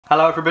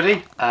Hello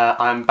everybody,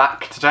 I'm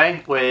back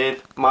today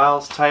with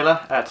Miles Taylor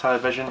at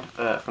Television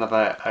for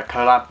another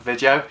collab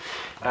video.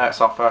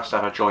 It's our first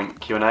ever joint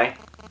Q&A.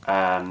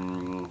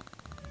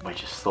 We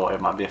just thought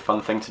it might be a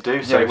fun thing to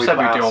do. So yeah, we said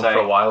we'd do on for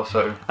a while,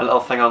 so... A little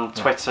thing on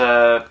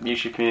Twitter,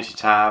 YouTube community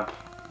tab,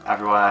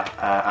 everywhere,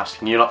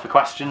 asking you a lot for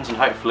questions, and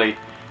hopefully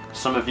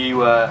some of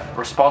you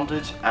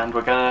responded, and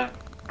we're going to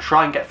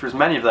try and get through as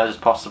many of those as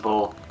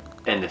possible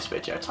in this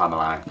video, time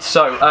allowing.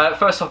 So,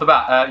 first off the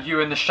bat, you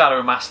and the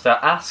Shadow Master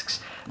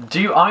asks,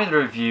 do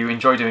either of you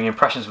enjoy doing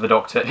impressions of the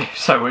Doctor? If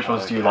so, which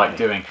ones do you like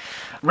doing?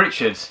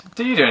 Richard,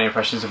 do you do any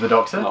impressions of the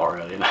Doctor? Not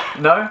really, no.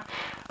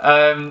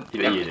 No?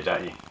 You do,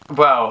 don't you?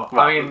 Well,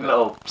 I mean...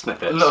 Little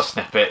snippets. Little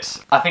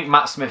snippets. I think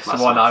Matt Smith's the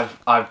one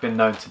I've been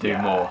known to do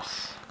more.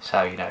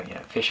 So, you know,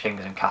 fish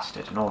fingers and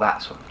custard and all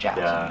that sort of jazz.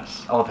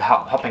 Yes. And all the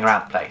hopping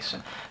around the place.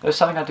 And there was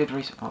something I did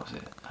recently, what was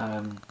it?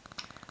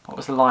 What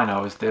was the line I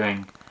was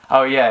doing?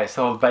 Oh yeah, it's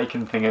the whole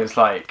bacon thing. It was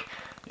like,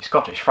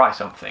 Scottish, fry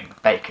something.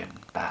 Bacon,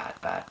 bad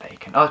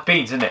bacon. Oh, it's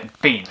beans, isn't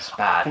it? Beans,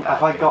 bad,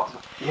 have I got...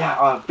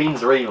 Yeah,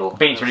 beans are evil.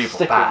 Beans are evil.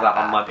 Stick with that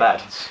on my bed.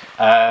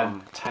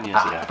 10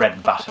 years ago. Bread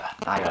and butter.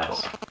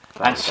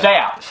 And stay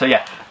out. So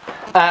yeah,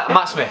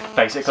 Matt Smith,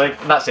 basically.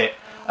 And that's it.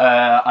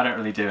 I don't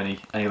really do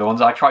any other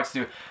ones. I tried to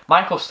do...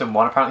 My Eccleston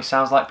one apparently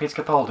sounds like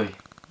Peter Capaldi.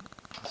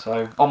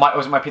 So... Oh,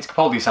 was it my Peter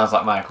Capaldi sounds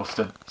like my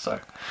Eccleston? So...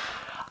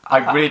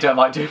 I really don't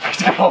like doing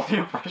Peter Capaldi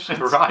impressions.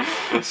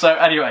 Right. So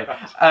anyway,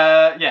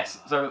 yes.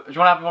 So do you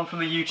want to have one from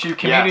the YouTube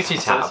community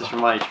tab? So this is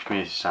from my YouTube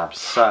community tab.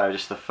 So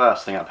just the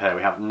first thing up here,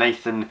 we have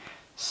Nathan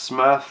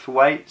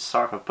Smurthwaite.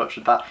 Sorry if I've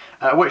butchered that.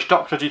 Which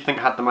Doctor do you think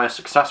had the most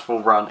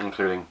successful run,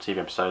 including TV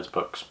episodes,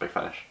 books, Big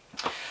Finish?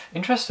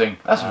 Interesting.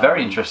 That's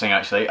very interesting,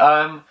 actually.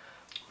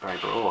 Very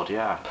broad,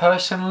 yeah.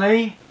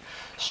 Personally,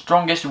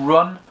 strongest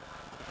run.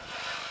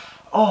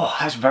 Oh,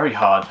 that's very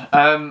hard.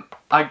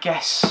 I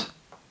guess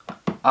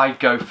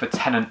I'd go for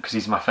Tennant because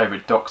he's my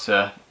favourite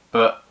Doctor,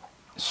 but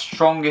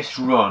strongest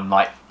run,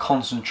 like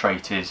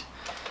concentrated,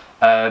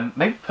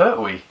 maybe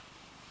Pertwee.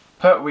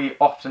 Pertwee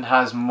often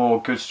has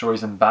more good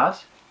stories than bad.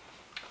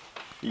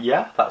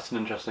 Yeah, that's an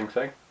interesting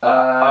thing.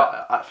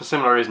 For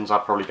similar reasons,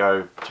 I'd probably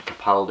go to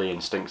Capaldi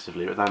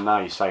instinctively, but then now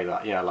you say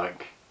that, yeah,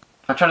 like...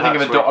 I'm trying to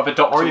think of a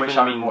Doctor which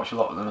I watch a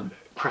lot of them.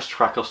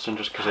 Christopher Eccleston,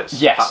 just because it's...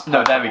 Yes,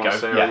 no, there we go,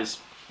 series,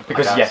 yeah.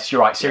 Because yes,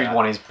 you're right, Series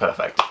 1 is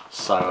perfect.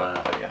 So,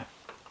 yeah.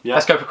 Yeah.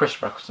 Let's go for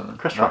Christopher Eccleston then.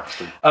 Christopher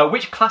Eccleston.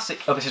 Which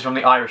classic... Oh, this is from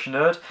the Irish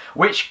Nerd.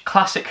 Which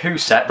classic Who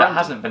set that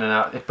hasn't been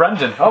announced...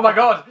 Brendan. Oh my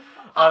god.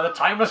 The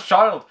Timeless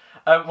Child.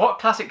 What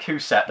classic Who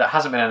set that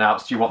hasn't been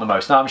announced do you want the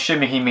most? Now, I'm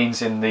assuming he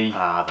means in the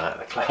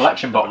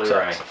collection box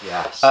set.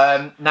 Yes.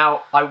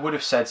 Now, I would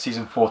have said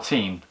season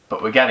 14,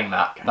 but we're getting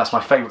that. That's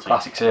my favourite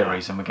classic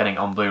series, and we're getting it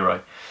on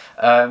Blu-ray.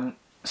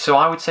 So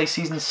I would say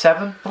season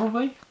 7,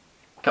 probably.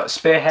 Got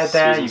Spearhead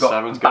there, you've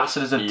got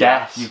Ambassadors of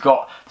Death, you've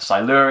got the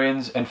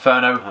Silurians,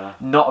 Inferno,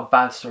 not a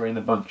bad story in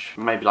the bunch.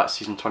 Maybe like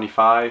season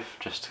 25,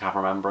 just to have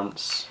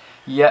remembrance.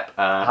 Yep.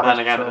 And then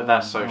again,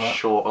 they're so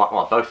short, like,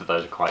 well, both of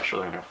those are quite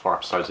short, they've got 4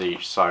 episodes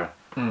each, so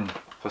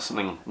for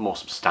something more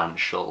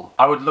substantial.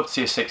 I would love to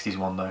see a 60s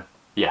one though.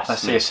 Yes,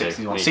 let's see a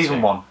 60s one.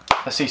 Season 1.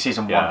 Let's see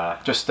season 1.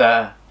 Just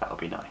that would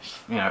be nice.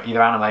 You know,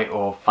 either animate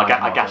or...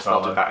 I guess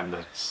they'll do that in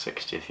the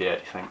 60th year,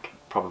 do you think?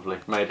 Probably,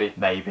 maybe.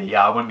 Maybe,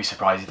 yeah. I wouldn't be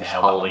surprised if they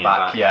held that one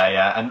back. Yeah,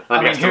 yeah. And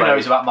I mean, who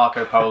knows about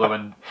Marco Polo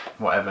and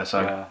whatever.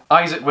 So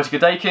Isaac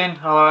Whittaker-Dakin.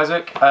 Hello,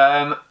 Isaac.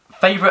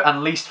 Favourite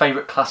and least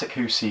favourite classic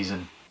Who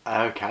season?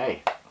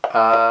 Okay.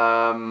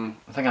 I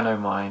think I know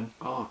mine.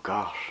 Oh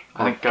gosh.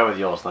 I think go with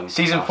yours then.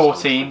 Season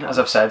 14, as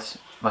I've said,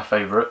 my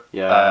favourite.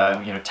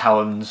 Yeah. You know,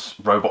 Talons,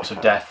 Robots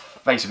of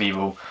Death, Face of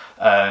Evil,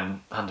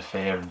 Hand of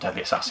Fear, and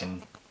Deadly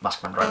Assassin,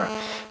 Mask of Mandragora.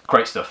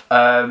 Great stuff.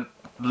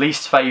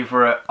 Least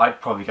favourite, I'd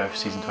probably go for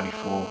season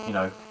 24, you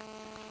know.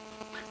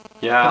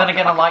 Yeah. But then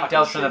again, I like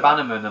Delta and the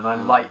Bannerman, and I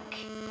like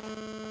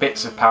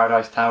bits of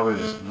Paradise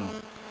Towers.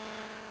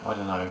 I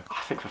don't know.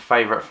 I think the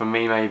favourite for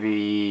me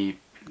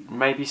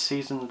maybe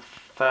season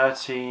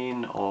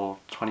 13 or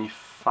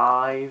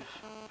 25.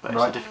 But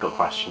it's a difficult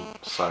question,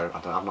 so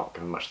I'm not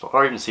giving much thought.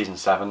 Or even season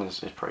 7 is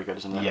pretty good,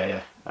 isn't it?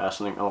 Yeah, yeah.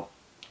 Something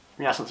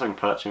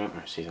Pertwee,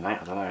 maybe season 8.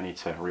 I don't know. I need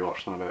to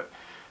rewatch them a bit.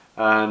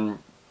 I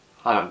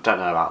don't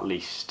know about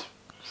least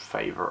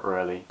favourite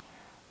really.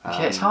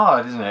 Yeah, it's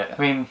hard, isn't it? I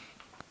mean,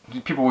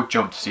 people would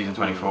jump to season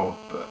 24,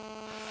 but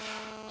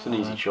it's an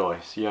easy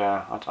choice.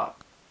 Yeah,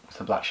 it's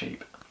the Black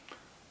Sheep.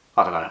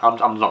 I don't know.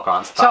 I'm not going to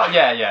answer that. So,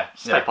 yeah.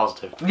 Stay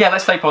positive. Yeah,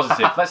 let's stay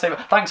positive.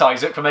 Thanks,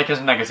 Isaac, for making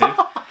us negative.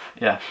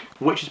 Yeah.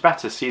 Which is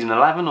better, season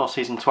 11 or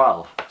season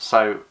 12?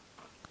 So.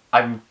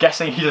 I'm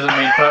guessing he doesn't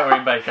mean Pertwee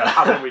and Baker.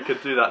 I mean, we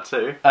could do that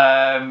too.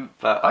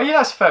 Oh yeah,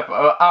 that's fair.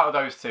 Out of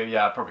those two,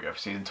 yeah, I'd probably go for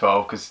season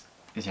 12 because,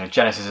 you know,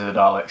 Genesis of the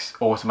Daleks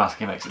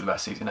automatically makes it the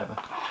best season ever.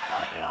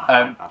 Yeah,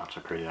 I'd have to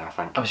agree there, I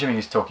think. I'm assuming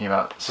he's talking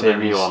about the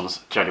new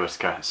ones, Jodie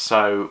Whittaker.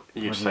 So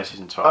you'd say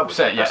season 12?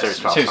 Yeah, series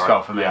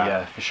 12 for me,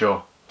 yeah, for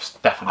sure.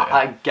 Definitely.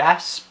 I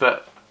guess,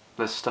 but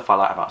there's stuff I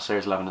like about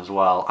series 11 as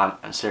well,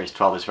 and series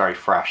 12 is very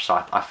fresh,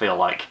 so I feel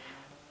like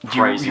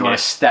praising you want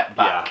to step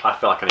back. Yeah, I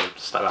feel like I need to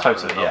step back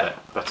Totally, a little bit.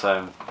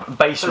 But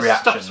base there's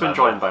reaction. stuff to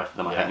enjoy in both of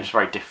them, I Yeah. think. It's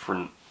very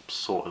different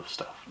sort of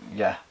stuff.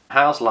 Yeah.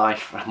 How's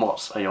life and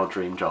what are your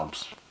dream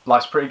jobs?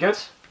 Life's pretty good.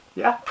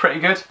 Yeah. Pretty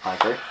good. I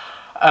agree.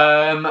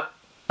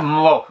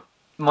 Well,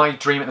 my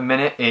dream at the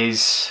minute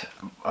is,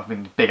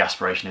 big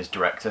aspiration is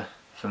director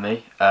for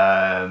me.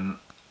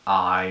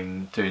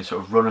 I'm doing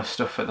sort of runner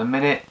stuff at the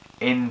minute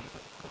in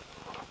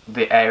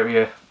the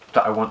area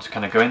that I want to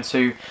kind of go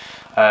into,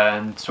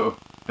 and sort of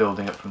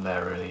building up from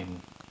there really,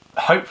 and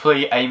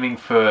hopefully aiming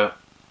for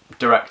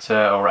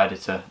director or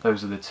editor.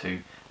 Those are the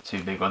two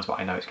big ones, but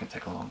I know it's going to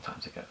take a long time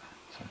to get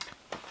there.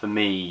 So. For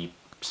me,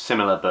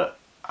 similar, but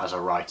as a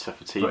writer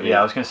for TV. But yeah,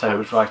 I was going to say,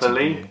 which writing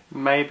for you?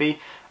 Maybe.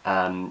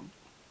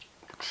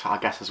 So I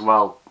guess as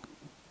well,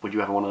 would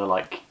you ever want to,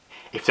 like,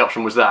 if the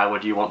option was there,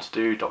 would you want to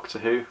do Doctor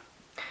Who?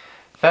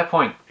 Fair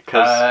point.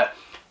 Because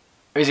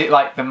is it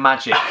like the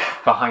magic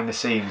behind the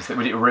scenes that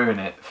would it ruin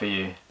it for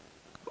you?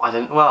 I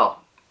don't know.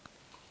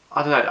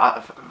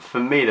 For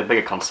me, the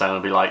bigger concern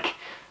would be like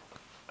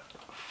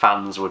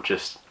fans would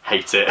just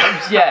hate it.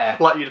 Yeah.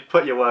 Like you'd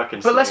put your work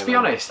into. But let's be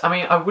honest. I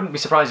mean, I wouldn't be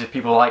surprised if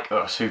people like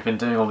us, who've been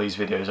doing all these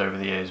videos over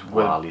the years,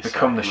 will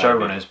become the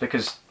showrunners.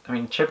 Because I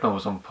mean, Chibnall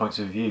was on Points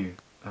of View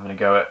having a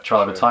go at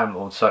Trial of a Time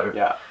Lord. So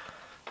yeah.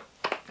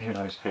 Who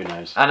knows? Who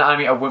knows? And I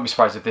mean, I wouldn't be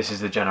surprised if this is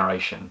the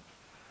generation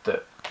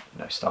that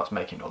starts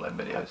making all them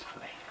videos.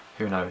 Hopefully.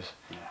 Who knows?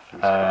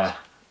 Yeah.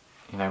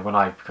 When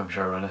I become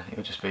showrunner,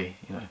 it'll just be,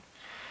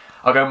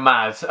 I'll go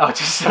mad. I'll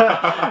just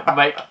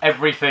make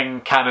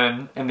everything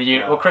canon in the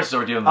unit. Yeah. Well, Chris has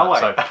already done that,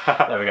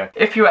 so there we go.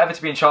 If you were ever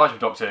to be in charge of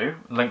Doctor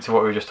Who, linked to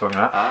what we were just talking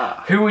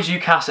about, who would you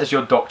cast as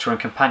your Doctor and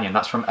companion?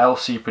 That's from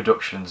LC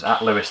Productions at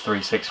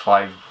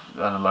Lewis365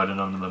 and a load of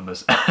other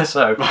numbers.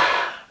 So,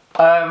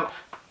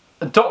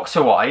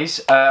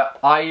 Doctor-wise,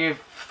 I've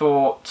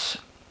thought.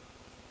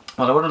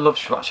 Well, I would have loved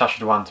Sacha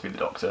Dhawan to be the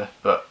Doctor,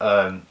 but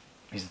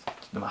he's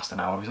the Master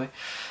now, obviously.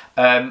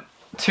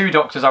 Two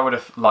Doctors I would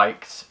have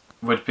liked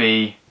would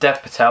be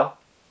Dev Patel,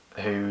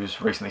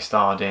 who's recently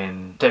starred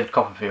in David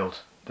Copperfield,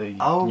 the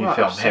new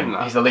film.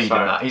 He's the lead in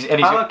that.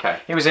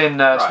 He was in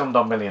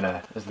Slumdog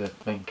Millionaire as the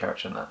main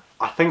character in that.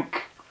 I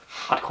think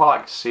I'd quite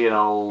like to see an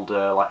old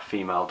like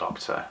female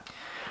Doctor.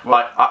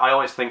 Like I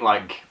always think,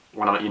 like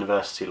when I'm at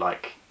university,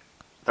 like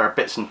there are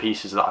bits and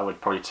pieces that I would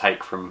probably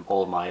take from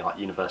all my like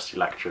university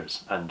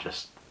lecturers and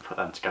just put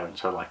them to go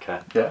into like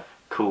a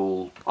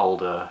cool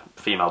older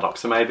female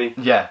Doctor, maybe.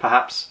 Yeah,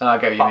 perhaps. I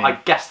get what you mean. I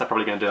guess they're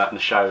probably going to do that in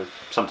the show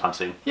sometime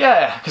soon.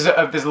 Yeah, because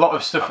there's a lot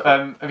of stuff.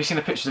 Have you seen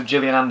the pictures of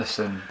Gillian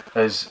Anderson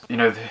as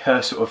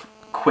her sort of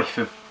quiff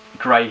of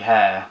grey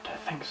hair? I don't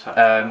think so.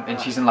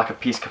 And she's in like a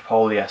Peace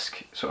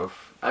Capaldi-esque sort of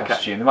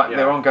costume.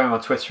 They're on going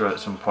on Twitter at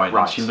some point,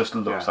 and she just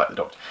looks like the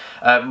Doctor.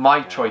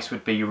 My choice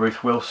would be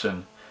Ruth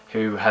Wilson,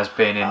 who has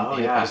been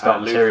in his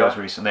Dark Materials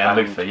recently, and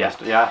Luther,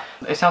 yeah.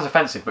 It sounds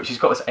offensive, but she's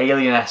got this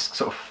alien-esque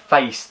sort of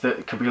face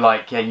that could be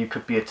like, you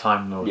could be a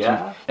Time Lord.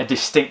 Yeah. A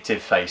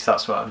distinctive face,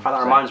 that's what I'm saying.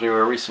 That reminds me, we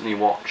were recently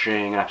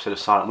watching an episode of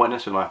Silent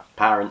Witness with my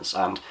parents,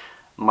 and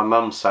my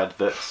mum said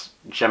that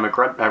Gemma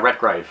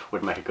Redgrave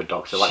would make a good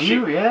Doctor. Like she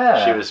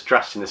was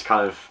dressed in this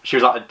kind of... She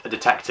was like a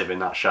detective in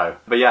that show.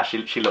 But yeah,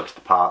 she looks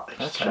the part.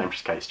 It's a shame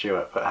she's Kate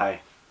Stewart, but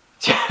hey.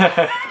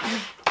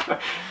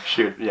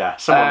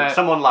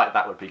 Someone like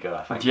that would be good,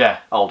 I think. Yeah.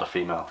 Older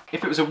female.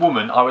 If it was a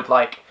woman, I would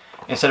like,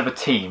 instead of a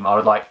team, I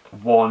would like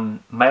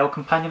one male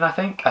companion, I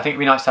think. I think it'd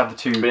be nice to have the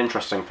two. It'd be an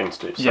interesting thing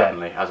to do,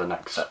 certainly, as a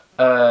next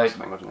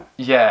thing, wouldn't it?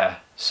 Yeah.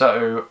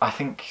 So, I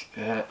think,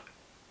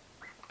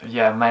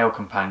 male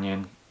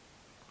companion.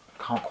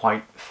 Can't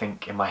quite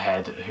think in my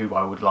head who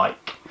I would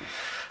like.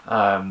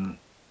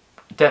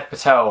 Dev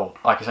Patel,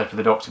 like I said, for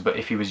the Doctor, but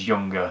if he was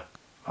younger,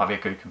 might be a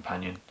good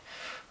companion.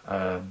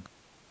 But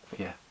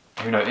yeah,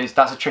 who knows?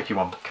 That's a tricky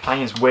one.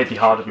 Companion's weirdly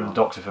harder than the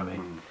Doctor for me,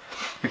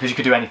 because you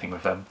could do anything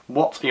with them.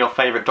 What are your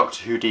favourite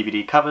Doctor Who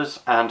DVD covers,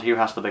 and who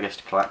has the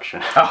biggest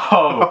collection?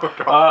 Oh,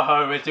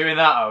 we're doing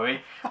that, are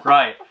we?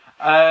 Right.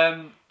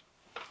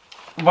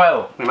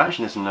 Well, we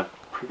mentioned this in the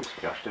previous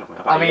video, didn't we?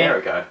 About a year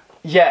ago.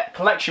 Yeah,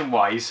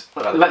 collection-wise,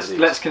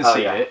 let's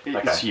concede it.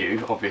 It's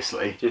you,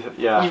 obviously.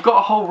 You've got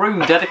a whole room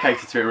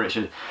dedicated to it,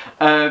 Richard.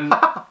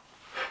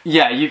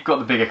 Yeah, you've got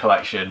the bigger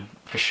collection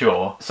for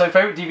sure. So,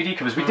 favourite DVD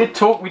covers. We did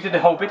a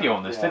whole video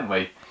on this, didn't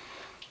we?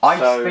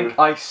 I think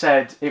I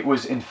said it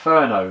was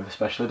Inferno, the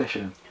special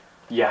edition.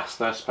 Yes,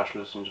 those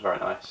special editions are very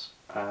nice.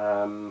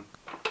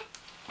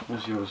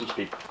 What's yours? Just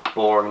be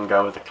boring and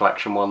go with the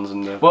collection ones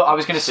and the. Well, I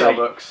was going to say,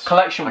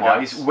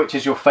 collection-wise, which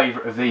is your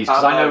favourite of these?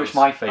 Because I know which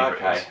my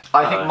favourite is.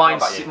 I think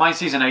mine's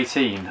season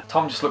 18.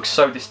 Tom just looks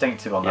so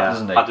distinctive on that,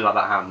 doesn't he? I do like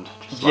that hand.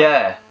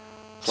 Yeah.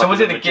 Someone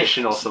did a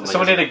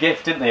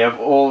gift, didn't they, of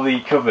all the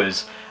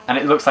covers, and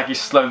it looks like he's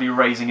slowly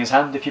raising his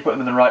hand. If you put them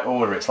in the right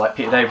order, it's like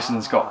Peter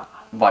Davison's got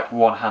like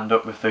one hand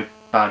up with the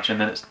badge, and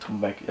then it's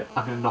Tom Baker. Yeah.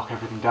 I'm going to knock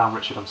everything down,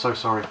 Richard. I'm so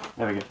sorry.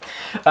 There we go.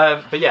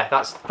 But yeah,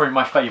 that's probably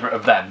my favourite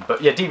of them.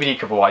 But yeah, DVD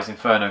cover-wise,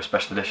 Inferno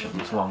Special Edition.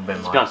 It's long been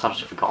mine. To be honest, I've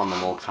just forgotten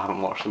them all because I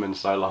haven't watched them in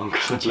so long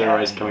because the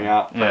Blu-ray's coming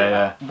out.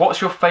 Yeah.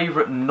 What's your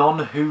favourite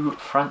non-Who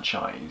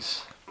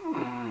franchise?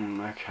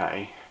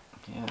 Okay.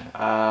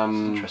 Yeah. It's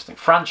interesting.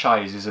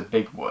 Franchise is a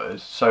big word,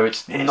 so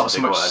it's not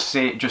so much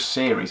just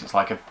series. It's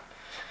like a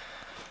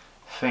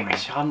thing.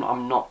 Actually,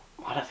 I'm not.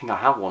 I don't think I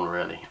have one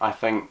really. I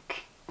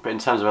think, but in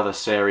terms of other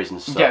series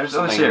and stuff. Yeah, it's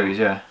other series.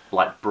 Yeah.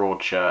 Like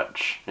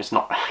Broadchurch. It's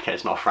not. Okay,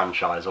 it's not a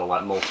franchise or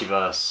like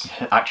multiverse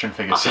action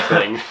figures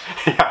thing.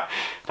 Yeah,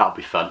 that'll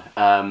be fun.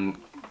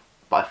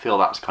 But I feel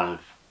that's kind of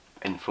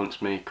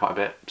influenced me quite a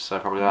bit, so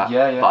probably that.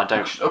 Yeah, yeah. But I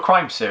don't. A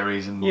crime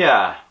series and.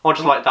 Yeah, or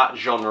just like that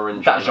genre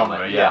in that general.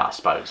 genre, Yeah, I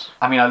suppose.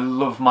 I mean, I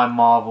love my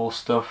Marvel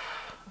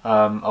stuff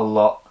a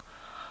lot.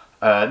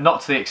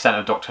 Not to the extent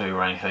of Doctor Who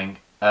or anything.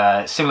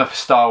 Similar for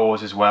Star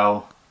Wars as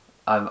well.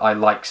 I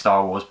like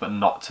Star Wars, but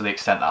not to the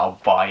extent that I'll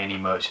buy any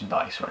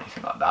merchandise or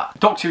anything like that.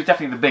 Doctor Who is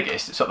definitely the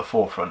biggest. It's at the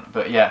forefront.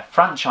 But yeah,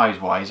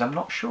 franchise-wise, I'm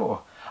not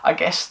sure. I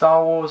guess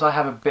Star Wars I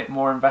have a bit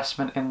more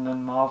investment in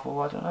than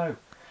Marvel. I don't know.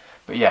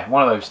 But yeah,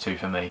 one of those two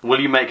for me. Will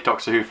you make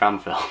Doctor Who fan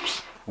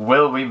films?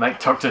 Will we make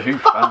Doctor Who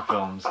fan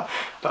films?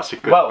 That's a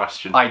good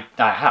question. I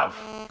have.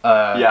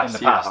 Yes, in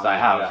the past I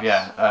have,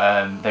 yes.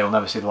 yeah. They will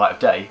never see the light of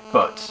day,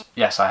 but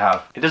yes, I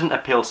have. It doesn't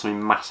appeal to me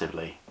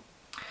massively,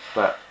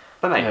 but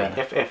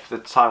maybe, if the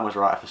time was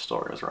right, if the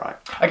story was right.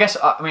 I guess,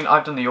 I mean,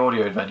 I've done the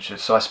audio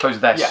adventures, so I suppose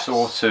they're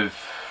sort of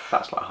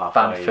that's like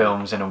halfway, fan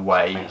films in a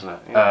way. Isn't it?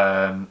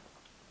 Yeah.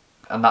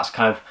 And that's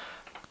kind of,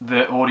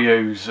 the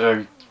audios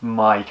are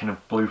my kind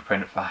of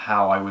blueprint for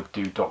how I would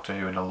do Doctor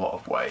Who in a lot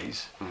of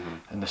ways,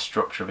 and the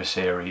structure of a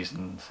series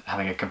and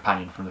having a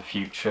companion from the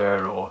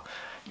future, or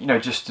you know,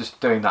 just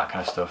doing that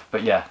kind of stuff.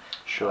 But yeah,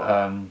 sure.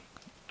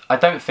 I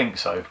don't think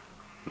so.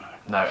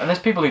 No, and there's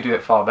people who do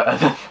it far better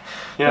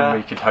than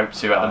we could hope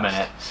to at the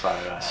minute.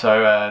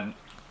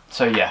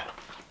 So yeah.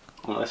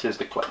 Well, this is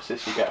the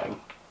closest you're getting.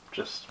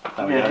 Just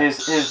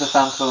here's the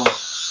fan film.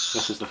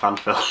 This is the fan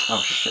film.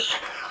 Oh shit.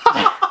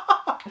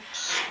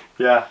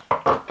 Yeah.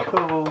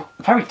 Cool.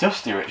 Very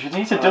dusty, Richard. You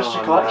need to dust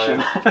your collection.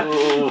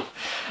 No.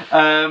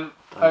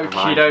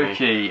 Okie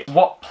dokie.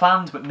 What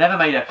planned but never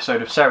made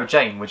episode of Sarah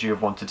Jane would you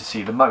have wanted to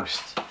see the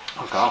most?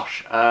 Oh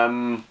gosh. I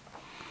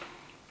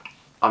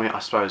mean, I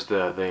suppose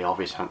the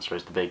obvious answer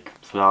is the big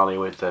finale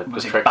with the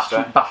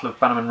trickster. Battle of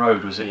Bannerman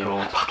Road, was it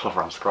called? Battle of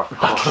Ranscroft.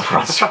 Battle of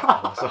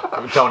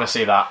Ranscroft. Don't want to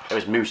see that. It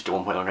was Moose at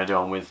one point. I'm going to do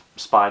one with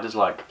spiders,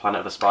 like Planet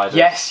of the Spiders.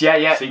 Yes,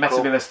 yeah.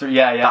 Metabilis 3.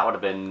 Yeah. That would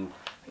have been.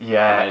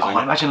 Yeah, amazing.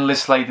 I imagine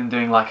Liz Sladen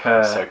doing like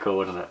her so cool,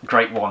 wouldn't it?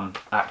 Great One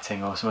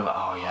acting or something like.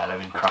 Oh yeah,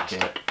 that'd been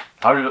cracking.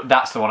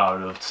 That's the one I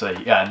would love to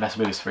see. Yeah,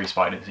 Metabilis 3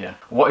 spiders. Yeah.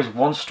 What is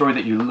one story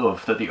that you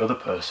love that the other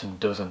person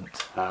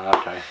doesn't?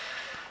 Okay.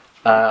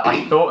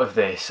 I thought of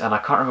this and I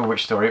can't remember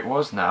which story it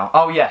was now.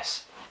 Oh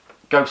yes,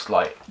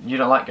 Ghostlight. You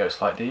don't like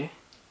Ghostlight, do you?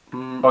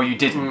 Oh, you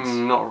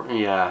didn't. Not.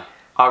 Yeah.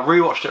 I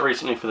rewatched it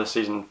recently for the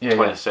season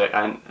 26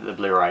 and the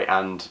Blu-ray,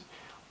 and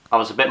I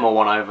was a bit more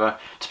won over.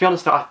 To be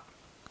honest,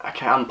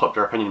 okay,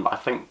 unpopular opinion, but I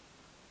think,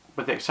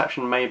 with the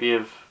exception maybe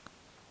of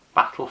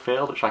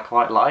Battlefield, which I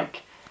quite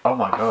like. Oh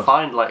my god. I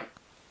find like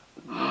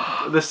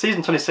the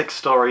season 26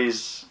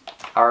 stories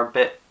are a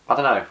bit, I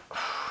don't know,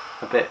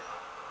 a bit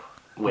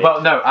weird.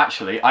 Well, no,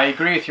 actually, I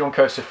agree with you on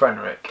Curse of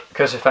Fenric.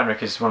 Curse of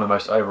Fenric is one of the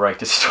most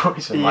overrated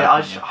stories in my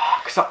opinion.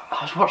 Because I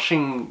was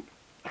watching,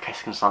 okay,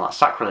 it's going to sound like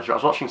sacrilege, but I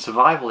was watching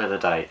Survival the other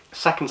day,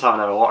 second time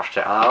I ever watched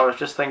it, and I was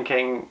just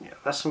thinking,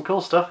 there's some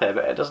cool stuff here,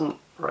 but it doesn't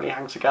really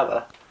hang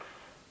together.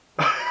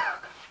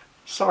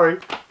 Sorry.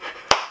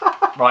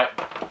 Right.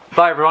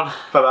 Bye everyone.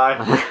 Bye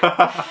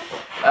bye.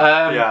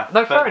 Yeah.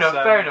 No, fair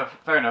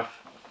enough.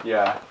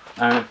 Yeah.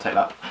 I'm going to take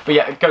that. But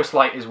yeah,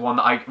 Ghostlight is one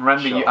that I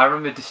remember I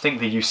remember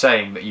distinctly you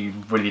saying that you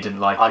really didn't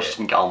like it. I just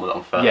didn't get on with it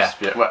on first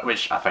view,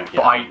 which I think,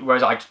 But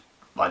whereas I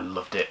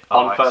loved it.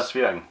 On first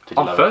viewing?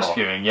 On first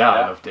viewing, yeah,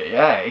 I loved it.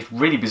 Yeah, it's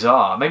really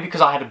bizarre. Maybe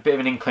because I had a bit of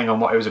an inkling on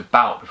what it was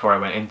about before I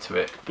went into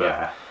it.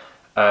 But,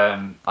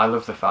 I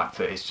love the fact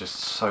that it's just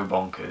so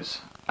bonkers.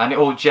 And it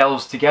all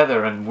gels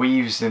together and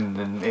weaves in,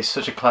 and it's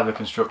such a clever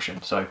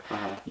construction. So,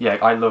 yeah,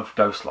 I love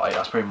Ghostlight.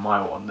 That's probably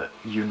my one that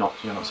you're not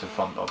so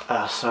fond of.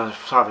 So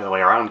far the other way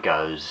around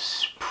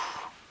goes.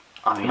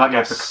 I mean, you might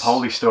go for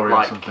Capaldi story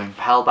or something.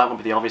 Hellbent would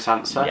be the obvious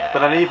answer. Yeah. But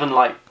then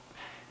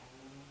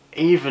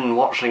even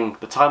watching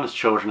The Timeless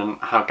Children and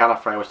how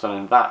Gallifrey was done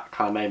in that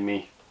kind of made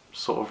me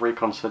sort of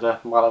reconsider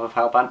my love of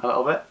Hellbent a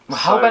little bit. Well,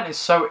 Hellbent is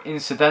so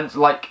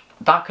incidental. Like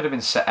that could have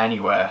been set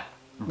anywhere.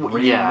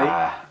 Really.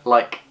 Yeah.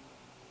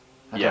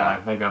 I don't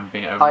know, maybe I'm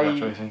being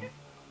over-exaggerating.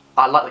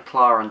 I like the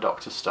Clara and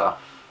Doctor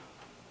stuff,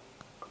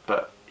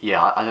 but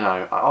yeah, I don't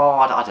know.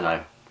 I don't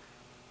know.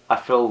 I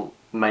feel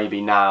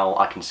maybe now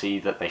I can see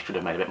that they should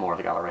have made a bit more of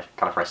the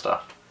Gallifrey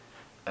stuff.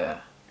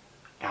 Yeah.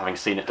 Having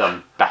seen it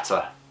done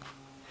better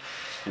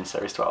in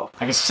Series 12.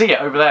 I can see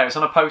it over there, it's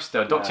on a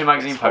poster, Doctor Who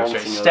magazine poster,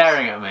 it's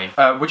staring at me.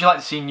 Would you like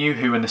to see New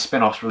Who and the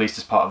spin-offs released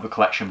as part of the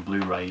collection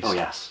Blu-rays? Oh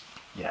yes.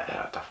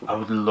 Yeah, definitely. I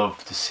would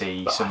love to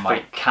see some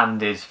like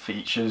candid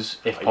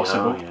features if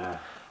possible. Yeah.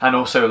 And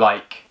also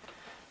like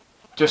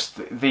just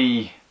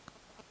the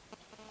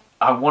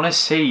I want to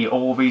see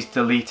all these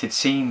deleted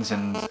scenes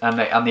and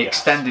the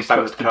extended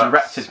cuts,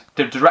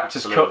 the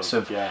director's cuts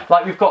of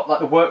like we've got like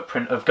the work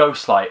print of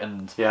Ghostlight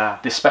and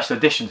the special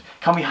editions.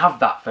 Can we have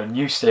that for a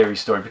new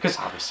series story? Because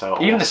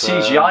even the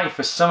CGI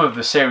for some of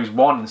the series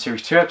 1 and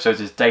series 2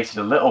 episodes is dated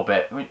a little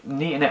bit. I mean,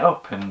 neaten it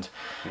up and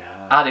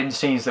add in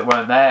scenes that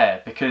weren't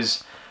there,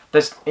 because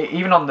there's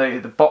even on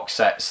the box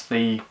sets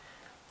the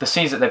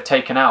scenes that they've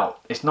taken out,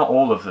 it's not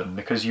all of them,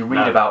 because you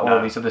read about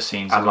all these other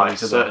scenes and like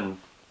certain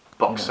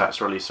box sets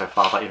released so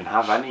far don't even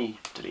have any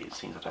deleted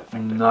scenes, I don't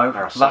think. No,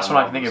 last one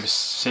I can think of is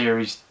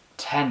series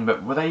 10,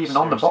 but were they even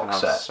on the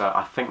box set?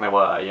 I think they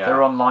were, yeah.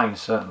 They're online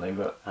certainly,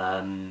 but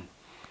and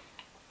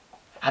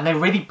they're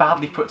really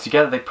badly put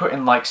together. They put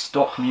in like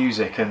stock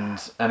music and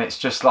it's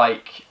just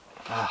like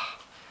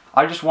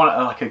I just want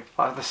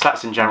like the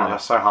sets in general, they're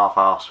so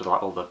half-assed with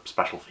like all the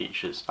special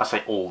features. I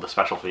say all the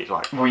special features,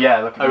 like well, yeah,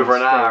 look at over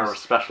an hour of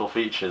special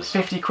features.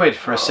 50 quid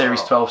for a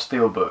Series 12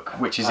 steelbook,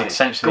 which is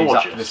essentially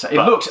exactly the same.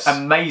 It looks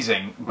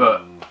amazing,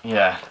 but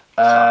yeah.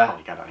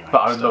 Anyway, but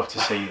I would love to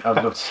see. I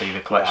would love to see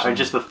the collection. I mean,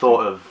 just the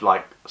thought of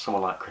like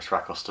someone like Chris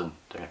Eccleston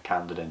doing a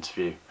candid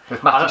interview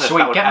with Matthew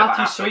Sweet. Get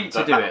Matthew Sweet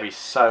to do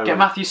it. Get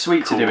Matthew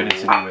Sweet to do an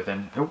interview with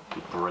him.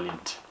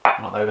 Brilliant.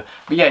 Not over.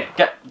 But yeah,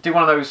 do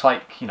one of those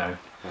like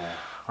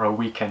or a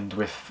weekend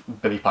with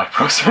Billy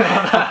Piper or something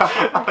like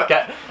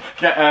that.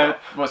 Get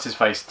what's his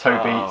face?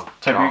 Toby.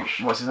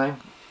 What's his name?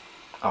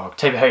 Oh,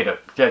 Toby Haydock.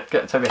 Yeah,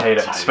 get Toby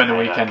Haydock to spend a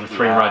weekend with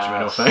Free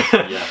Regiment or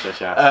something. Yes.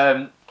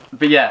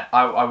 But yeah,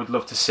 I would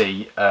love to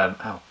see.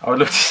 I would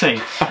love to see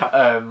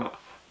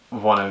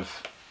one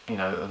of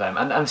them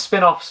and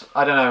spin-offs.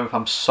 I don't know if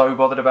I'm so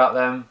bothered about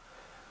them.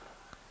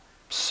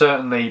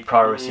 Certainly,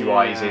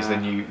 priority-wise, is the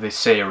new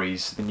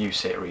series.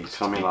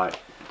 I mean, like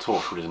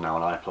Torchwood is now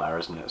an iPlayer,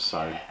 isn't it?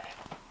 So.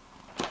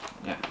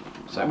 Yeah.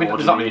 So I mean,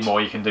 there's not really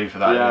more you can do for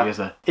that, really, is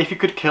there? If you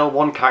could kill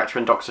one character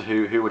in Doctor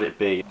Who, who would it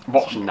be?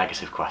 Such a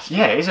negative question.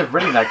 Yeah, it is a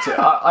really negative.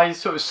 I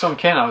sort of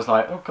sunk in. I was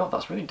like, oh god,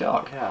 that's really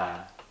dark.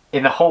 Yeah.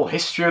 In the whole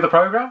history of the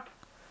programme?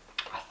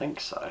 I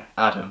think so.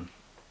 Adam.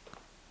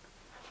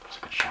 That's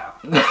a good shout.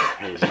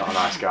 He's not a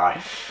nice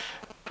guy.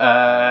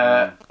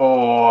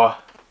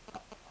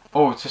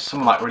 Or just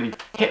someone like really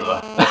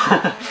Hitler.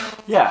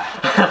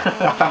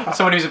 Yeah.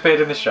 Someone who's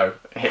appeared in this show,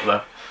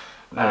 Hitler.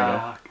 There we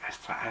go. Is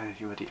there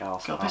anybody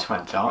else? God, this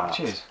went dark.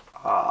 Cheers.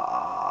 No,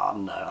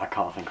 I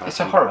can't think of it. It's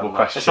a horrible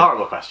question. It's a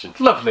horrible question.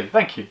 Lovely,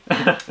 thank you.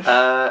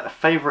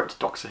 Favourite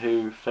Doctor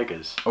Who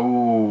figures?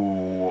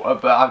 Ooh,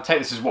 but I'll take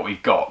this as what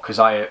we've got, because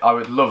I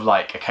would love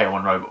like a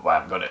K1 robot, but I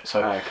haven't got it.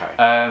 So, okay.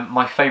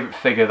 My favourite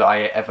figure that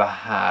I ever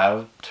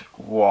had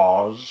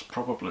was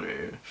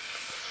probably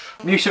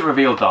Mutant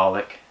Reveal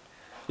Dalek.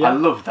 Yeah. I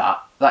love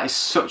that. That is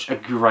such a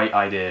great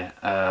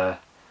idea.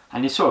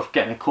 And you're sort of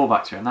getting a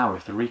callback to it now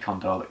with the Recon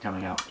Dalek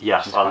coming out.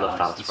 Yes, I love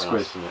that. It's very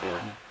nice, isn't it? Yeah.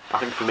 I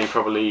think for me,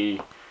 probably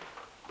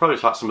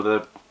like some of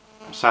the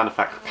sound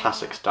effect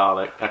classic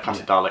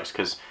Daleks,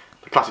 because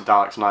the classic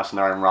Daleks are nice in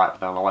their own right, but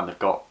then when they've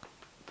got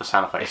the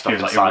sound effect stuff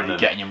inside them,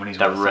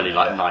 they're really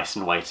like nice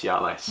and weighty,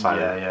 aren't they? So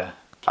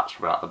that's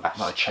probably like the best.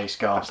 Like a Chase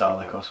Guard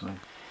Dalek or something.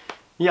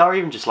 Yeah, or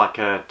even just like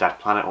a Dead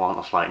Planet one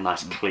that's like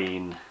nice,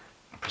 clean.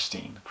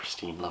 Pristine,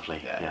 lovely.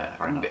 Yeah,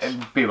 very nice.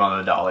 It'd be one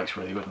of the Daleks,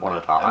 really, wouldn't it? One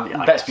of the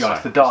Daleks. Let's be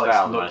honest, the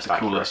Daleks look the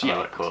coolest.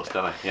 Yeah, of course,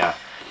 don't they? Yeah.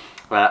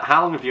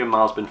 How long have you and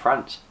Miles been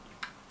friends?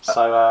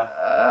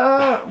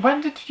 So.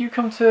 When did you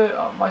come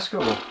to my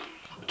school?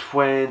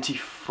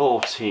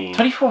 2014.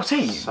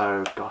 2014.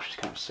 So, gosh, it's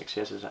kind of 6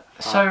 years, is it?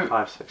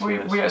 Five, 6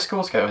 years. We were at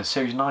school together when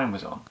Series 9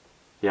 was on.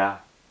 Yeah.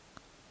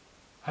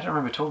 I don't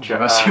remember talking to you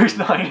about Series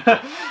 9.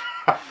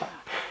 I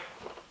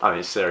mean,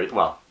 it's serious.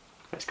 Well,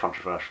 it's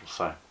controversial,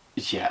 so.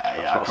 Yeah,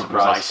 I probably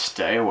like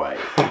stay away.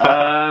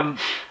 Yeah,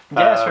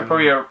 so we're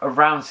probably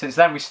around since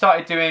then. We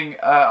started doing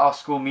our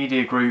school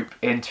media group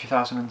in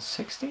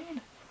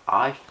 2016.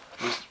 I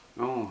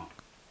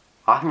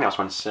think that's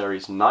when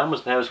Series 9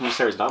 was. It was when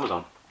Series 9 was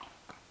on.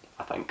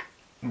 I think.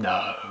 No.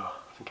 I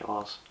think it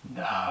was.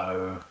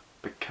 No.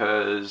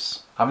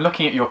 Because I'm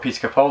looking at your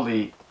Peter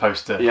Capaldi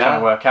poster, trying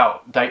to work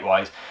out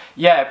date-wise.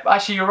 Yeah,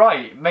 actually, you're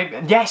right.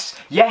 Maybe yes.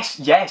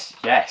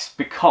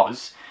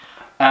 Because.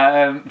 Do you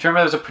remember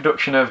there was a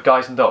production of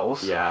Guys and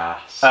Dolls?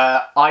 Yes.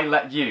 I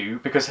let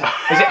you, because is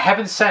it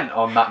Heaven Sent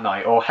on that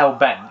night or Hell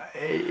Bent?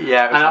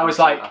 Yeah. And I was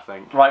like,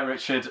 right,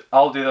 Richard,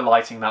 I'll do the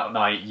lighting that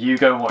night. You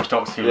go and watch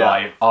Doctor Who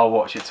live. I'll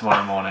watch it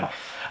tomorrow morning.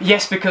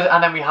 Yes, because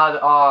and then we had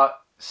our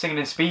singing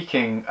and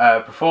speaking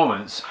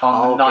performance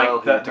on the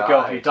night that the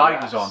girl who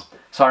died was on.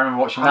 So I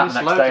remember watching that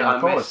the next day. I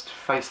missed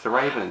Face the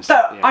Raven.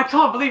 I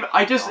can't believe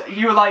it.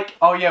 You were like,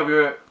 oh yeah, we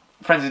were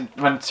friends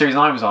when Series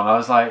 9 was on. I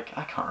was like,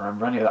 I can't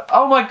remember any of that.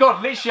 Oh my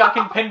god, literally I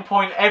can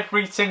pinpoint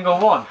every single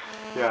one.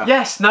 Yeah.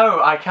 Yes,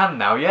 no, I can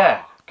now,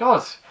 yeah.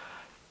 God.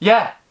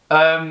 Yeah.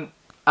 And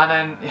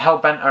then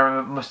Hellbent,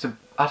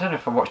 I don't know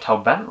if I watched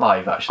Hellbent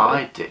live actually.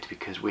 I did,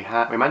 because we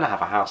meant to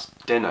have a house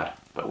dinner,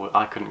 but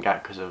I couldn't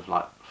get because of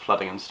like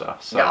flooding and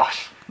stuff. So.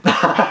 Gosh.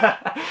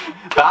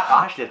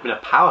 Actually, there's been a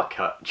power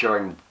cut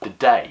during the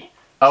day.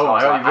 Oh,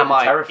 so am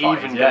I even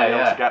going to be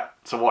able to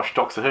get to watch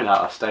Doctor Who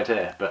now? I've stayed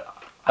here, but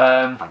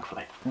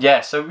Thankfully.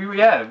 Yeah, so we were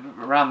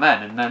around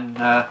then, and then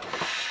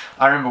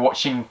I remember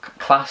watching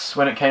Class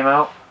when it came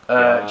out. Do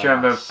you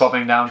remember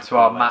bobbing down to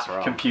our Mac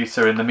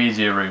computer in the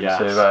media room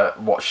to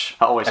watch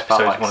that always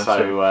episodes felt like 1 and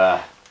 2?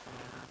 so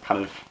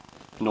kind of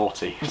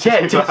naughty. Yeah,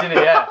 it did, didn't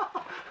it? Yeah.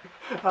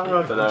 I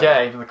don't know.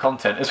 Yeah, even the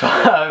content as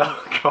well.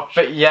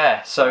 But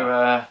yeah,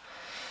 so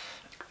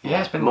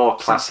it's been more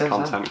Class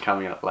content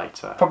coming up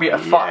later. Probably at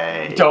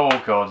 5.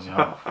 Oh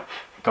god,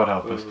 God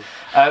help us.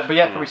 But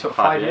yeah, probably sort of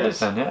 5 years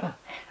then. Yeah.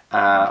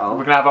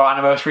 We're gonna have our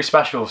anniversary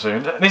special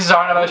soon. This is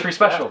our anniversary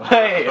special.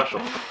 Hey.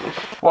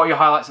 What are your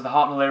highlights of the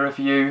Hartnell era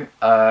for you?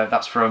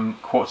 That's from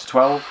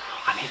 11:45.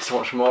 I need to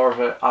watch more of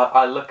it.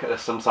 I look at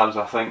this sometimes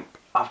and I think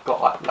I've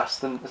got like less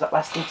than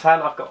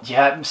 10? I've got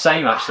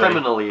same actually.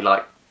 Criminally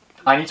like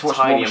I need to watch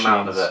tiny War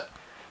amount Machines. of it.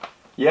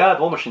 Yeah,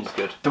 the War Machine's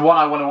good. The one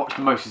I want to watch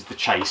the most is The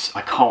Chase.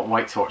 I can't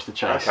wait to watch The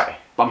Chase. Okay.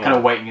 But I'm kind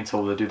of waiting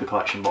until they do the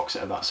collection box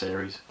set of that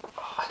series.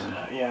 I don't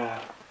know. Yeah.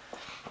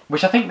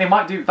 Which I think they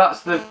might do.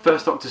 That's the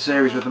first Doctor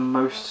series with the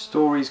most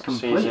stories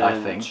complete. Season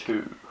I think.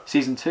 2.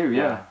 Season 2.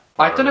 Yeah.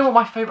 I don't know what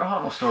my favourite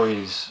Hartnell story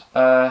is.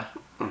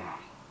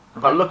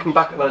 But looking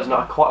back at those now,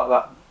 I quite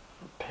like that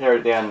period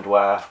at the end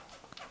where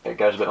it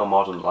goes a bit more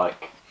modern,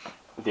 like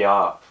the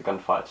Ark, the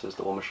gunfighters,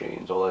 the War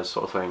Machines, all those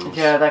sort of things.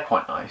 Yeah, they're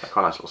quite nice. They're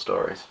quite nice little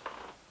stories.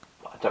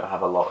 I don't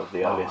have a lot of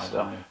the earlier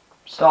stuff.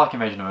 Dark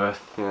Invasion of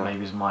Earth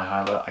maybe is my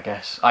highlight, I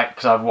guess.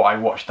 Because I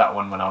watched that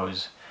one when I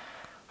was,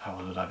 how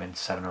old would I have been,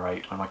 7 or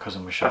 8, when my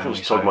cousin was showing me. I think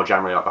it's talking more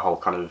generally like the whole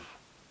kind of,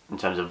 in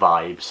terms of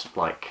vibes,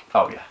 like...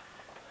 Oh yeah.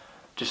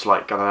 Just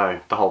like, I don't know,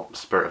 the whole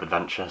spirit of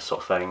adventure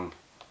sort of thing.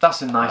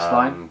 That's a nice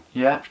line,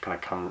 yeah. Which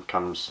kind of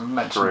comes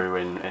through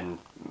in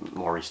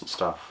more recent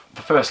stuff.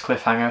 The first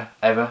cliffhanger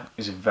ever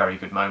is a very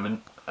good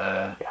moment.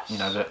 Yes. You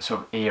know, the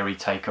sort of eerie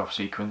takeoff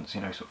sequence,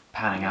 you know, sort of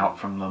panning out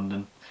from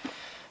London.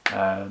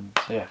 So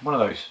yeah, one of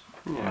those.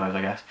 One of those,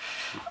 I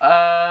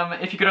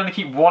guess. If you could only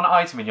keep one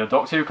item in your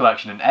Doctor Who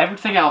collection and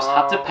everything else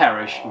had to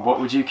perish, what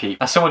would you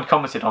keep? As someone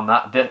commented on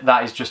that,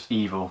 that is just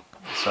evil.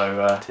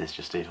 So it is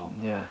just evil.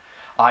 Yeah.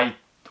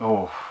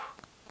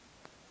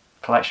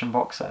 Collection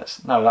box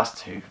sets? No,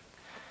 that's 2.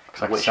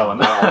 Because I can sell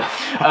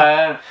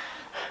them.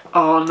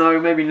 Oh no,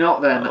 maybe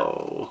not then.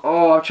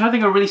 Oh, I'm trying to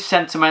think of a really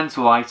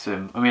sentimental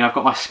item. I mean, I've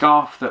got my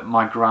scarf that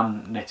my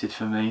gran knitted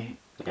for me.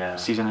 Yeah.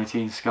 Season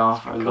 18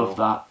 scarf. I love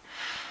that.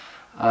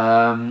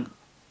 I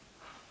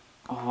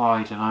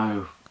don't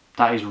know.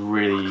 That is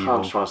really evil.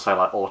 I just want to say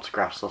like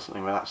autographs or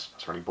something, but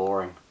that's really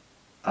boring.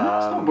 It's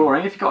not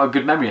boring if you've got a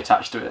good memory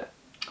attached to it.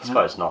 I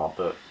suppose not,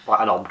 but like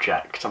an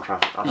object. I'm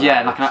trying to. Like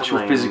an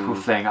actual physical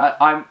thing.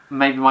 I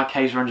maybe my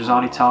Kayser and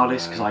Jazani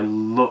TARDIS because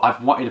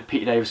I've wanted a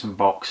Peter Davison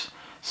box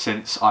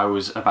since I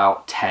was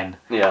about 10.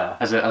 Yeah.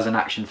 As an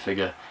action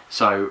figure,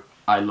 so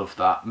I love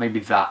that. Maybe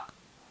that.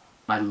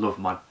 I love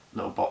my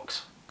little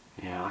box.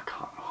 Yeah, I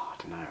can't. I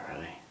don't know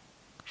really.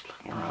 Just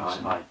looking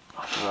around, I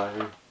don't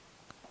know.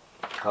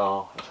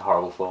 Oh, that's a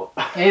horrible thought.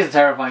 It is a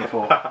terrifying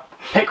thought.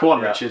 Pick one,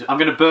 Richard. I'm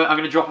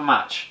gonna drop a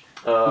match.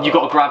 You've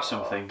got to grab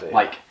something.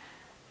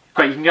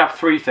 Great, you can grab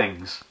 3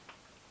 things.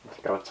 Let's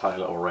go with a tiny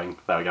little ring.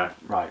 There we go.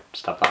 Right.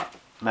 Just have that.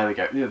 There we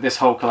go. This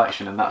whole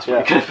collection, and that's what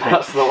you're going to pick.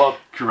 That's the one.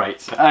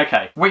 Great.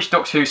 Okay. Which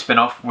Doctor Who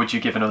spin-off would you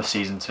give another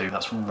season to?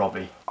 That's from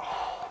Robbie.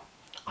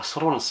 I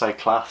sort of want to say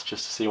Class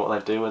just to see what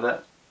they do with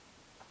it.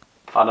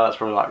 I know it's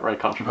probably like very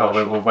controversial.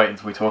 Well, we'll wait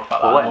until we talk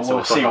about that.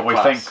 We'll see what we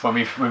think when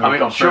we've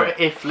gone through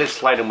it. If Liz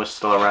Sladen was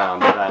still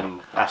around,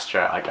 then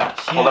SJ, I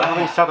guess. Yeah. Although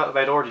having said that,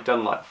 they'd already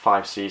done like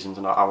 5 seasons,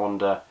 and I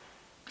wonder.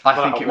 I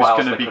think it was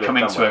going to be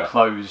coming to a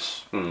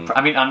close.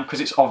 I mean, and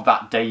because it's of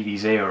that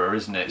Davies era,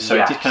 isn't it? So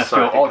it did kind of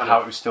feel odd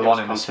how it was still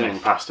on in the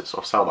Smith. Past its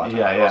sort of sell-by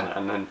date, wasn't it?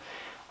 And then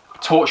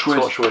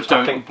Torchwood,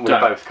 I think we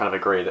both kind of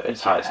agree that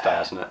it's how it's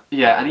there, isn't it?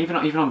 Yeah, and even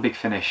on Big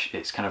Finish,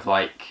 it's kind of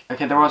like,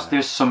 okay,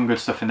 there's some good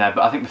stuff in there,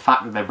 but I think the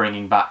fact that they're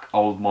bringing back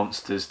old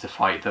monsters to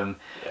fight them,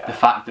 the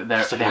fact that they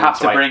have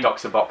to bring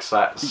Doctor box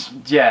sets,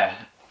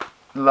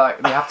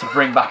 like they have to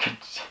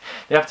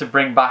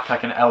bring back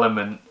like an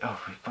element.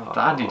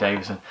 Andy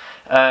Davison,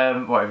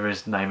 whatever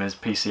his name is,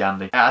 PC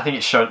Andy. I think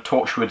it showed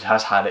Torchwood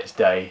has had its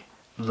day.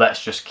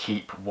 Let's just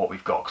keep what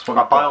we've got.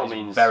 Because by all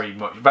means, very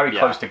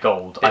close to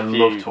gold. I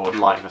love Torchwood. If you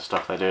like the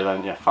stuff they do,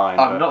 then fine.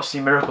 I've not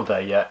seen Miracle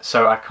Day yet,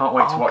 so I can't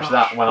wait to watch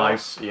that when I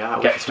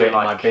get to it in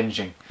my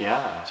binging.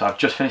 Yeah. So I've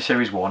just finished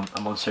series 1.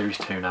 I'm on series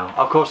 2 now.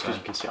 Of course, because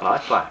you can see it on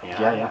iPlayer.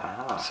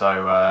 Yeah. So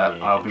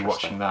I'll be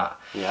watching that.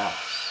 Yeah.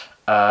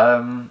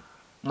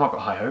 Not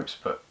got high hopes,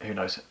 but who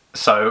knows?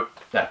 So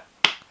yeah,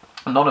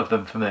 none of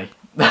them for me.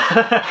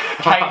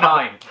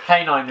 K9,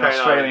 the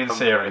Australian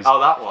series. Oh,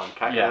 that one.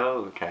 Yeah.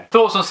 Oh, okay.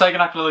 Thoughts on Sega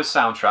Akinola's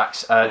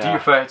soundtracks? Do you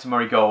prefer to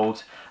Murray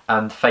Gold?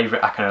 And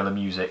favourite Akinola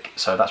music?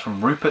 So that's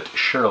from Rupert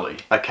Shirley.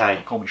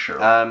 Okay. Call me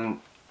Shirley.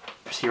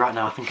 See, right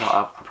now I think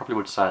I probably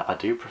would say I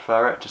do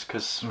prefer it, just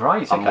because I'm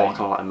more kind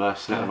of like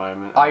immersed in it at the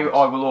moment. I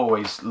will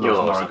always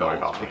love Murray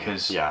Gold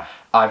because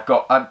I've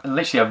been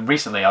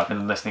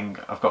listening.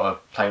 I've got a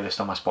playlist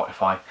on my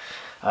Spotify,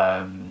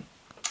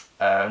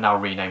 now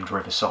renamed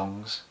River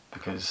Songs.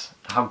 because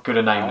how good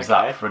a name is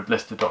that for a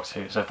list of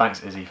Doctor Who. So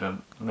thanks, Izzy, for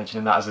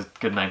mentioning that as a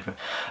good name for.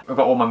 I've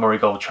got all my Murray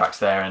Gold tracks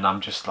there, and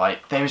I'm just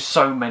like, there's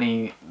so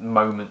many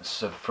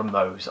moments from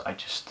those.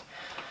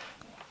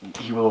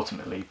 He will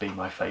ultimately be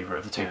my favourite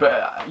of the two.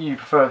 But you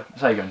prefer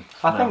Sagan?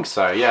 I think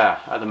so. Yeah,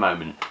 at the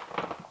moment.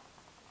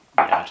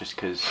 Yeah, just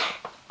because.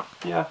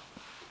 Yeah.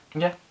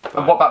 Yeah.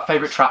 And what about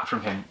favourite track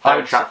from him?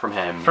 Favourite track from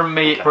him. From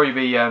me, it'd probably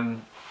be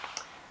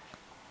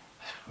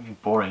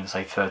boring to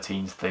say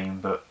 13's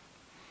theme, but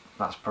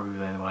that's probably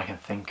the only one I can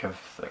think of.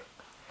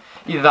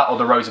 Either that or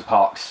the Rosa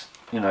Parks.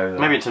 You know.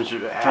 Maybe in terms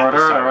of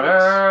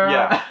episodes.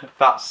 Yeah,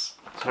 that's.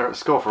 So the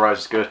score for Rose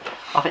is good.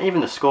 I think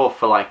even the score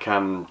for like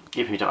even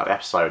if you don't like the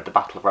episode, the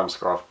Battle of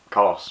Ranskov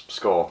Kolos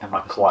score,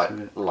 I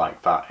quite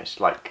like that. It's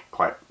like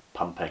quite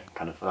pumping,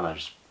 kind of. I don't know,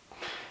 just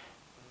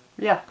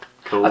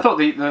cool. I thought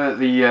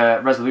the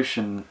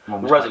Resolution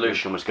one was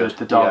was good.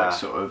 The Dalek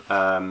sort of.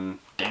 I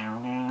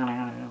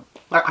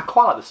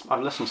quite like this.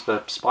 I've listened to the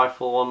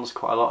Spyfall ones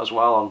quite a lot as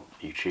well on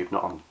YouTube,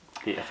 not on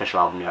the official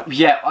album yet.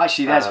 Yeah,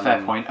 actually, there's a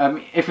fair point.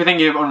 If we're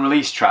thinking of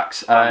unreleased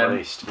tracks,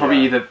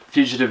 probably either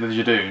Fugitive of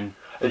Judoon.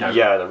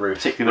 Yeah, the roof,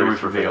 particularly the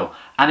roof reveal,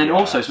 and then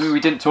also something we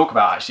didn't talk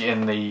about actually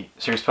in the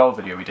Series 12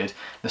 video we did,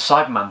 the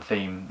Cyberman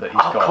theme that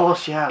he's got. Of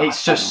course, yeah.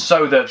 It's just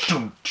so the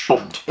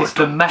it's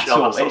the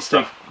metal, it's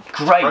the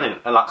great,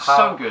 brilliant, and like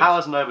so good. How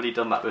has nobody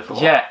done that before?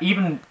 Yeah,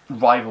 even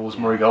rivals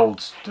Murray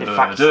Gold's. In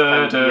fact,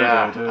 and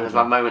there's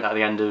that moment at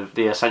the end of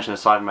the Ascension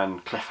of the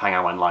Cybermen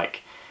cliffhanger when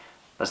like.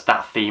 There's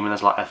that theme, and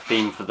there's like a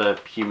theme for the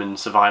human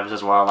survivors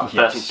as well. Like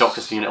 13th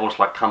Doctor's theme, it all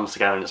like comes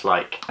together, and it's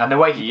like. And the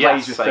way he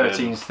plays with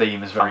 13's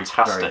theme is very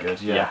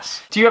good. Yeah.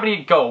 Yes. Do you have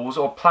any goals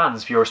or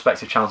plans for your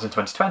respective channels in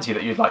 2020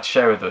 that you'd like to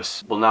share with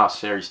us? Well, now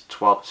Series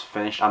 12 is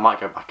finished, I might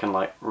go back and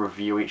like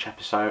review each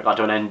episode. Like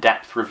do an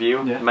in-depth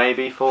review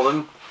maybe for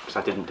them, because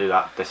I didn't do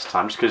that this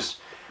time. Just because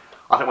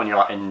I think when you're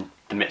like in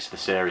the midst of the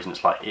series and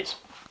it's like it's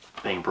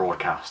being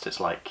broadcast, it's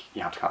like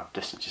you have to kind of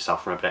distance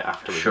yourself from a bit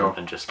afterwards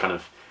and just kind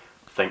of.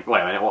 Think,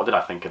 wait a minute, what did I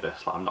think of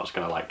this? Like, I'm not just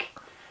going to like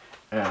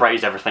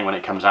praise everything when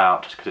it comes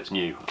out just because it's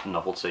new and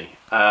novelty.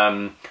 So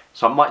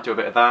I might do a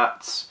bit of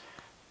that.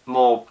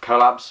 More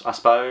collabs, I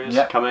suppose,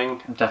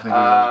 coming. We'll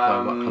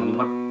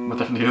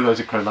definitely do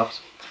those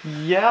collabs.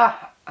 Yeah,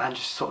 and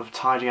just sort of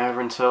tidying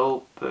over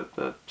until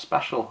the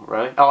special,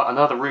 really. Oh,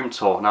 another room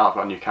tour. Now I've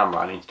got a new camera,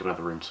 I need to do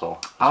another room tour.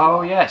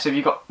 Yeah, so have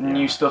you got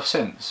new stuff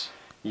since?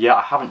 Yeah,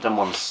 I haven't done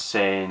one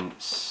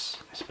since,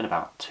 it's been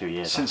about 2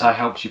 years. Since I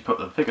helped you put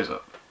the figures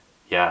up.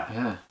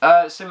 Yeah.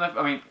 Similar,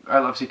 I mean,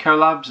 obviously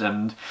collabs,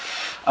 and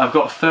I've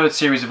got a third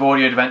series of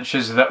audio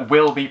adventures that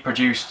will be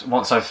produced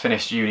once I've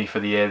finished uni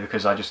for the year,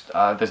 because I just,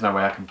 there's no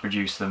way I can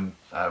produce them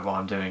while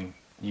I'm doing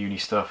uni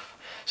stuff.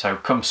 So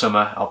come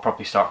summer, I'll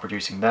probably start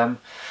producing them.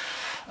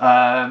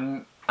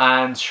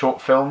 And short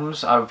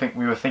films, I think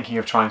we were thinking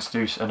of trying to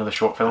do another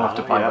short film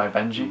after Bye Bye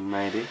Benji.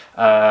 Maybe.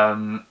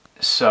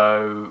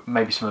 So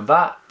maybe some of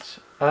that.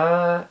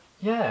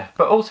 Yeah,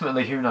 but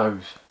ultimately, who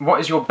knows? What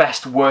is your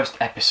best, worst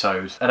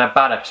episode, and a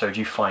bad episode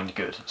you find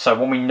good? So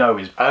one we know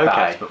is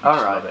bad, but we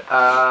just love it.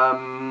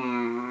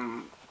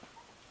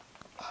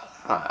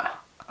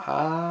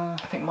 I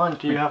think mine.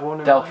 Do you have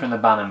one? Delta and the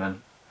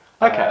Bannerman.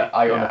 Okay.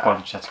 I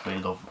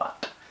unapologetically love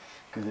that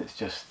because it's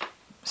just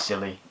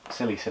silly.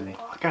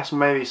 I guess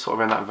maybe sort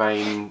of in that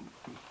vein,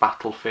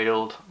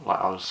 Battlefield, like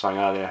I was saying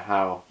earlier,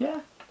 how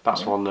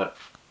that's one that.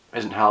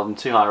 Isn't held in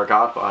too high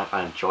regard, but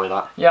I enjoy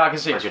that. Yeah, I can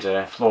see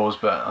its flaws,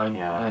 but I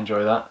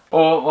enjoy that.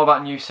 Or what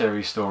about new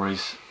series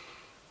stories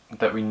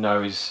that we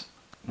know is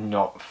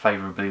not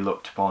favourably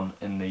looked upon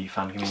in the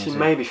fan community? See,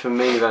 maybe for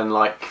me then,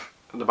 like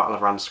the Battle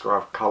of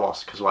Ranskov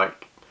Kolos, because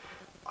like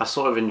I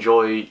sort of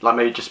enjoy, like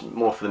maybe just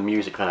more for the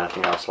music than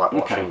anything else, like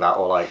watching that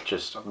or like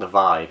just the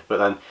vibe. But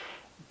then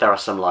there are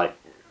some like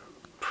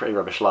pretty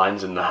rubbish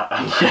lines in that.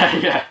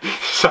 Yeah.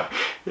 So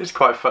it's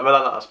quite fun.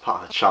 But that's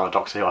part of the charm of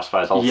Doctor Who, I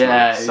suppose.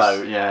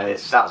 Ultimately. Yeah,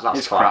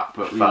 that's crap,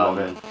 but we love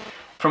it.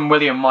 From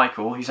William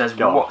Michael, he says,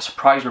 "What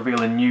surprise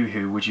reveal in New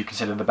Who would you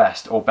consider the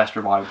best, or best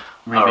reveal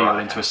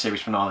into a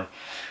series finale?"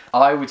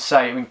 I would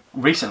say, I mean,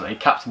 recently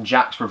Captain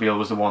Jack's reveal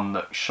was the one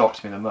that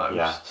shocked me the most.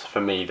 Yeah, so for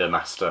me, the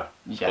Master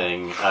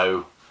being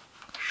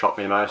shocked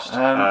me the most.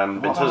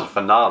 In terms of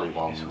finale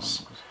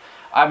ones.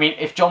 I mean,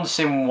 if John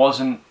Sim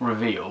wasn't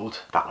revealed,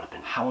 that would have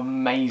been. How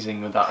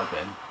amazing would that have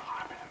been?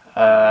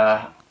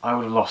 I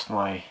would have lost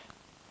my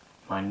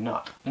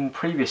nut in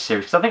previous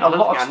series, because I think a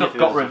lot of stuff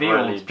got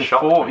revealed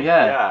before.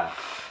 Even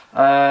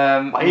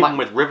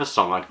with River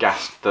Song, I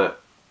guessed that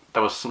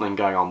there was something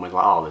going on with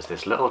like, there's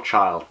this little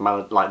child,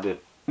 like the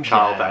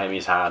child that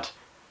Amy's had.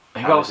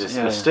 And this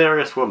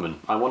mysterious woman.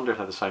 I wonder if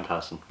they're the same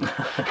person.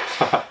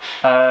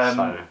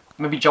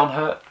 Maybe John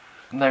Hurt,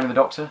 Name of the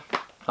Doctor.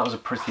 That was a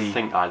pretty. I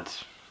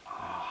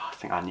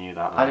think I knew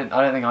that. I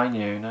don't think I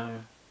knew.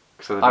 No.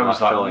 So I was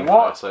like,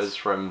 what? Photos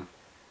from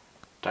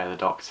Day of the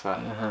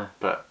Doctor.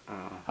 But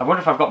I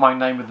wonder if I've got my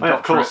Name of the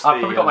Doctor. I've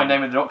probably got my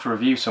Name of the Doctor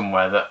review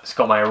somewhere that's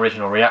got my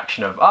original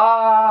reaction of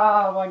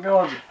my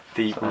god.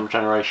 The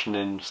regeneration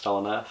in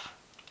Stolen Earth.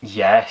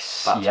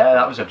 Yes.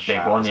 That was a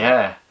big one.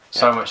 Yeah.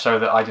 So much so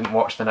that I didn't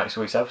watch the next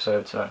week's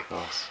episode, so Of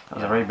course. that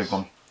was a very big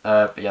one.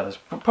 But yeah, there's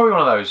probably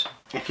one of those.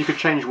 If you could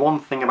change one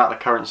thing about the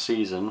current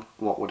season,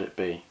 what would it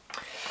be?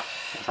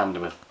 Let's end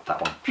with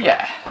that one.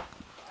 Yeah,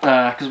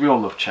 because we all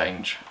love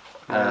change,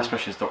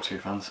 especially as Doctor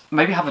Who fans.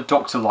 Maybe have a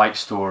Doctor Light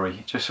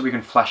story, just so we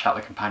can flesh out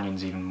the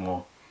companions even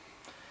more.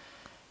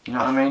 You know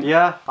what I mean?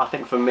 Yeah, I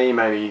think for me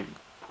maybe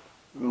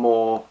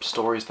more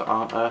stories that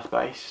aren't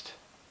Earth-based,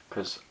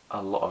 because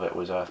a lot of it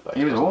was Earth-based.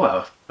 It was all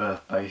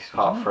Earth-based,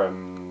 apart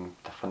from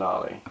the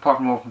finale. Apart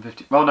from all from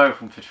 50. Well, no,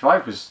 from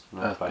 55 was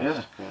Earth-based.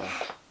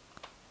 Earth-based.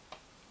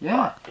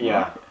 Yeah.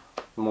 Yeah.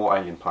 More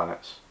alien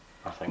planets,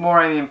 I think.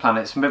 More alien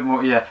planets, a bit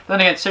more. Yeah.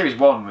 Then again, Series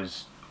 1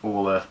 was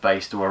all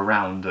Earth-based or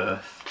around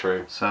Earth.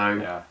 True. So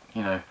yeah.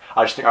 You know.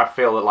 I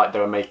feel that like they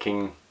were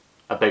making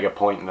a bigger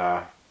point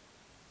there,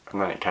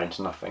 and then it came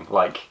to nothing.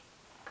 Like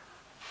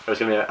it was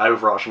going to be an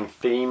overarching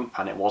theme,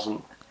 and it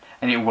wasn't.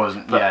 And it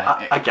wasn't. But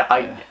yeah. I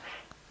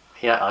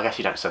guess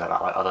you don't say that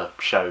about like other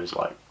shows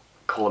like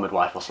Call a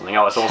Midwife or something.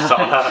 Oh, it's all set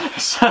on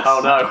Earth.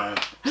 Oh no.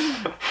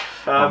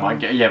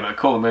 But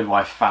Call the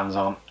Midwife fans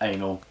aren't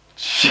anal.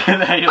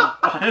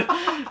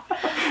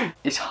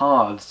 It's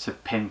hard to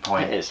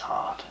pinpoint. It is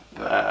hard.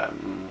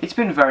 It's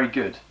been very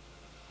good.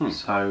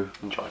 So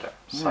enjoyed it.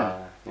 So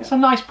yeah. It's a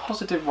nice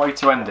positive way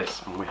to end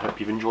it. And we hope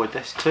you've enjoyed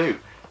this too.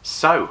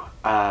 So,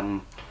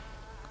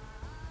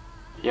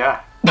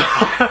 yeah.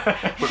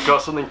 We've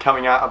got something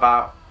coming out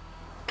about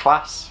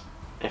class,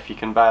 if you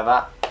can bear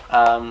that.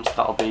 So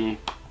that'll be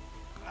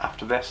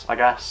after this, I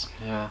guess.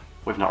 Yeah.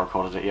 We've not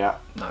recorded it yet.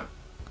 No.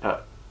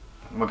 But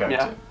we're going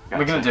to.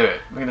 We're going to do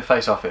it. We're going to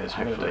face off it.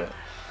 We're going to do it.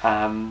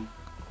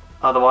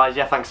 Otherwise,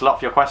 yeah, thanks a lot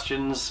for your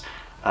questions.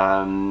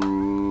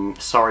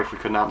 Sorry if we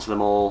couldn't answer them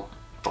all,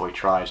 but we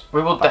tried.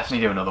 We will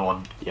definitely do another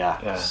one.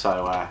 Yeah.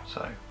 So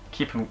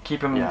keep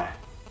them yeah.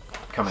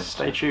 coming.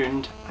 Stay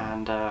tuned,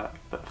 and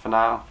but for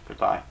now,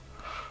 goodbye.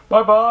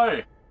 Bye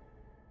bye.